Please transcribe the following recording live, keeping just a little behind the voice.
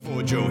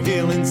Joe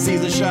Hill and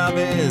Cesar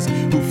Chavez,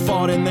 who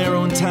fought in their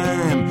own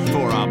time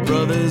for our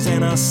brothers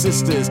and our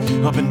sisters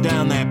up and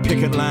down that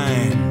picket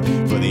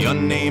line. For the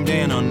unnamed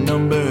and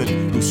unnumbered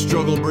who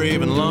struggle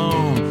brave and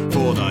long.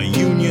 For the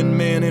union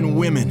men and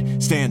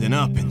women standing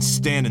up and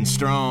standing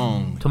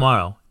strong.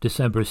 Tomorrow,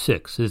 December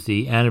 6th, is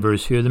the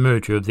anniversary of the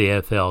merger of the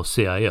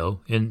AFL-CIO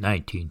in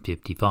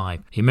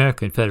 1955. The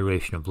American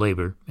Federation of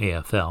Labor,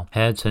 AFL,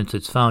 had since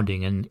its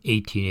founding in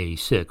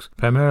 1886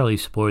 primarily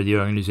supported the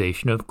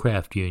organization of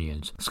craft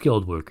unions,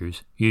 skilled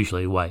workers,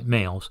 usually white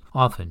males,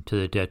 often to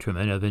the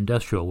detriment of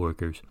industrial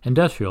workers.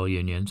 Industrial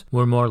unions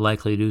were more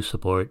likely to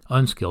support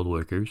unskilled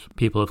workers,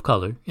 people of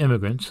color,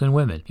 immigrants, and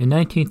women. In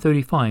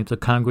 1935, the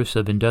Congress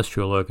of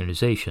Industrial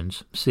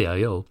Organizations,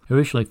 CIO,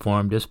 originally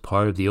formed as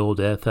part of the old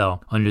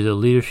AFL under the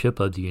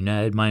leadership of the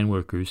United Mine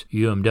Workers,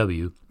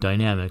 UMW,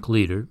 dynamic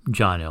leader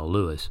John L.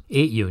 Lewis.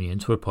 8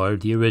 unions were part of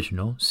the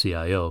original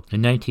CIO.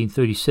 In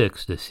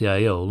 1936, the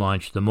CIO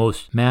launched the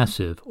most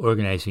massive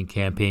organizing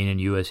campaign in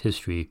U.S.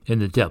 history in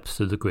the depths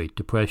of the Great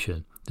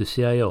Depression. The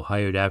CIO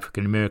hired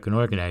African-American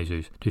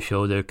organizers to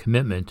show their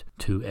commitment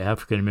to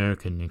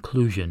African-American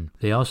inclusion.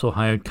 They also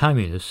hired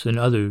communists and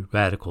other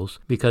radicals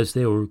because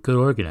they were good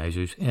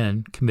organizers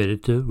and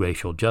committed to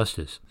racial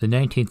justice. The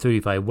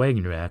 1935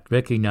 Wagner Act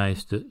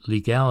recognized the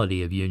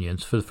legality of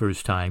unions for the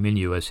first time in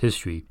U.S.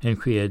 history and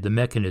created the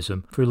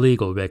mechanism for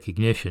legal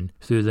recognition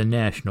through the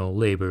National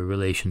Labor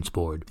Relations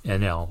Board,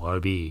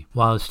 NLRB.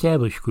 While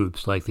established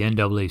groups like the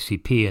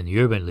NAACP and the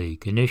Urban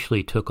League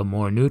initially took a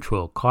more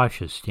neutral,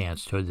 cautious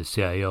stance toward the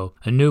CIO,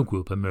 a new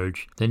group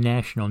emerged, the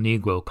National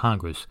Negro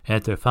Congress.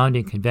 At their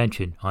founding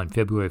convention on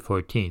February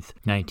 14,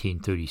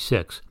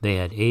 1936, they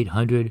had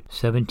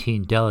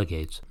 817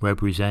 delegates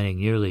representing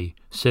nearly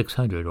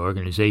 600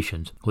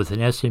 organizations with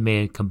an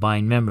estimated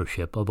combined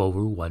membership of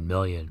over 1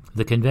 million.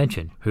 The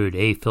convention heard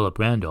A. Philip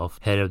Randolph,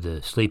 head of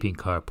the Sleeping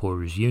Car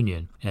Porters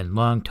Union and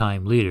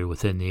longtime leader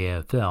within the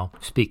AFL,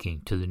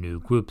 speaking to the new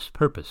group's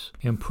purpose: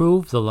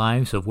 improve the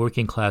lives of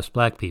working-class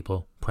black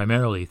people,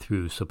 primarily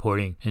through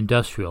supporting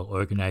industrial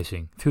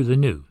organizing through the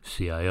new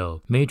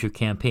CIO. Major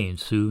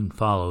campaigns soon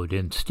followed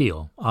in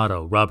steel,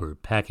 auto, rubber,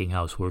 packing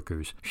house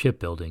workers,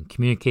 shipbuilding,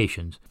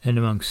 communications, and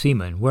among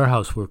seamen,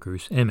 warehouse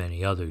workers, and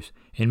many others.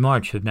 In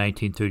March of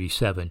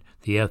 1937,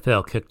 the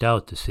AFL kicked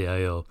out the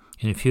CIO.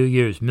 In a few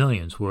years,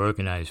 millions were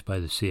organized by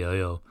the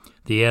CIO.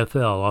 The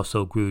AFL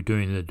also grew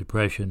during the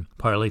Depression,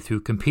 partly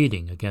through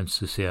competing against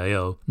the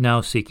CIO, now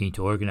seeking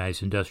to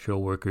organize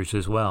industrial workers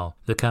as well.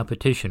 The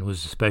competition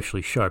was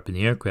especially sharp in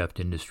the aircraft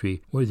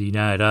industry, where the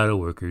United Auto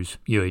Workers,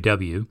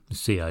 UAW, the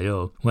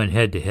CIO, went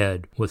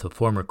head-to-head with a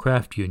former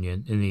craft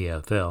union in the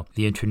AFL,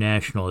 the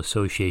International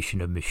Association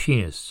of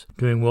Machinists.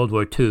 During World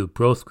War II,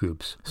 both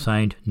groups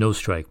signed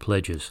no-strike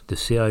pledges. The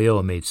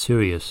CIO made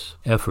serious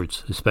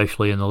efforts,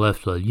 especially in the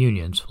left-led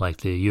unions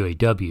like the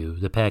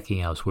UAW, the packing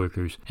house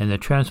workers, and the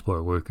transport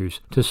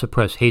workers, to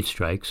suppress hate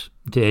strikes,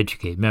 to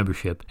educate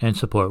membership, and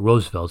support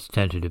Roosevelt's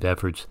tentative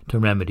efforts to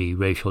remedy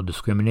racial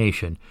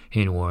discrimination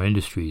in war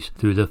industries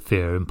through the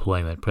Fair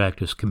Employment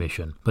Practice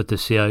Commission. But the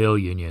CIO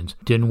unions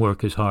didn't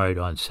work as hard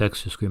on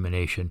sex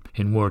discrimination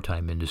in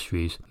wartime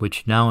industries,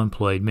 which now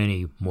employed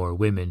many more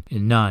women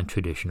in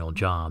non-traditional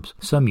jobs.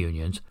 Some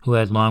unions, who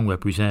had long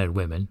represented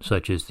women,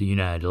 such as the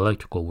United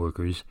Electrical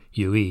Workers,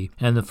 UE,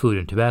 and the Food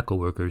and Tobacco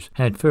Workers,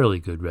 had fairly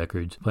good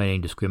records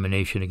fighting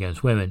discrimination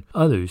against women.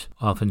 Others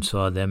often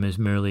saw them as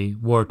merely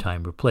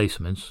wartime replacements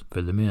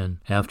for the men.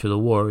 After the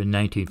war in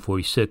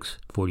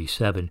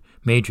 1946-47,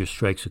 major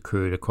strikes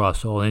occurred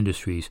across all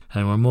industries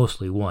and were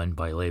mostly won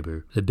by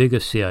labor. The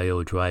biggest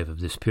CIO drive of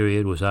this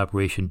period was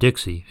Operation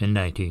Dixie in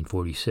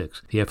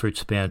 1946. The effort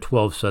spanned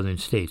 12 southern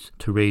states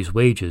to raise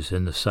wages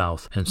in the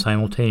South and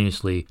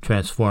simultaneously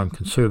transform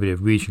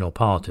conservative regional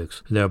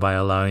politics, thereby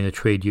allowing the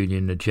trade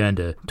union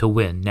agenda to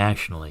win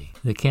nationally.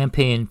 The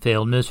campaign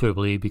failed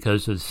miserably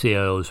because of the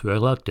CIO's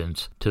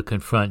reluctance to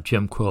confront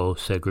Jim Crow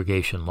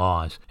segregation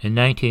laws. In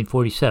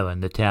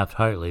 1947, the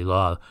Taft-Hartley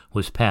Law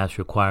was passed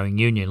requiring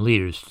union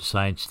leaders to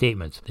sign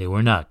statements they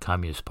were not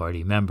Communist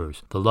Party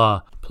members. The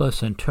law,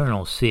 plus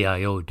internal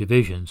CIO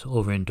divisions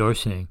over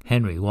endorsing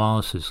Henry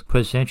Wallace's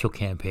presidential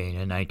campaign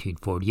in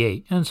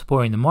 1948 and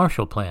supporting the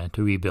Marshall Plan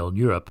to rebuild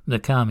Europe, the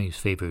commies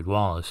favored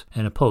Wallace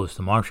and opposed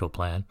the Marshall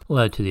Plan,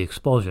 led to the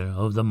expulsion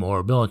of the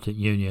more militant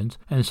unions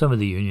and some of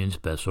the union's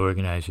best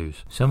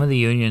organizers. Some of the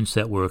unions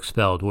that were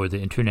expelled were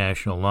the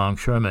International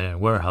Longshoremen and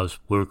Warehouse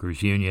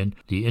Workers Union,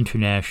 the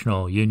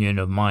International Union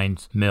of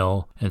Mines,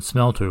 Mill, and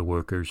Smelter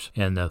Workers,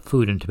 and the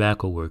Food and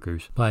Tobacco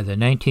Workers. By the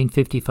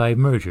 1955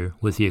 merger,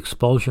 with the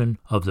expulsion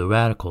of the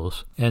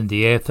radicals and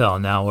the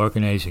AFL now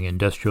organizing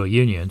industrial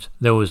unions,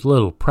 there was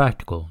little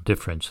practical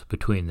difference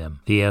between them.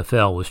 The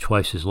AFL was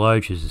twice as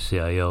large as the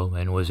CIO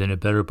and was in a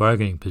better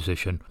bargaining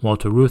position.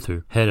 Walter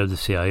Reuther, head of the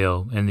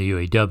CIO and the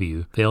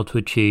UAW, failed to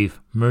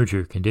achieve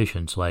merger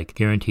conditions like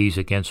guarantees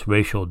against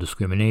racial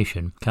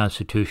discrimination,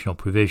 constitutional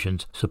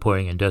provisions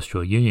supporting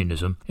industrial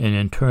unionism, and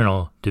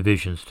internal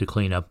divisions to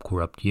clean up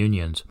corrupt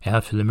unions.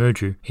 After the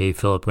merger, A.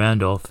 Philip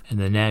Randolph and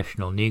the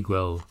National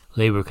Negro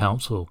Labor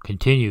Council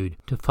continued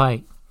to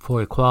fight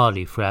for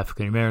equality for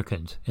African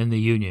Americans in the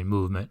Union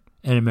movement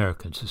and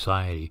American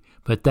society.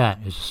 But that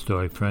is a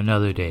story for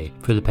another day.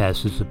 For the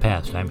Past is the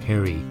Past, I'm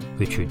Harry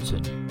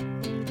Richardson.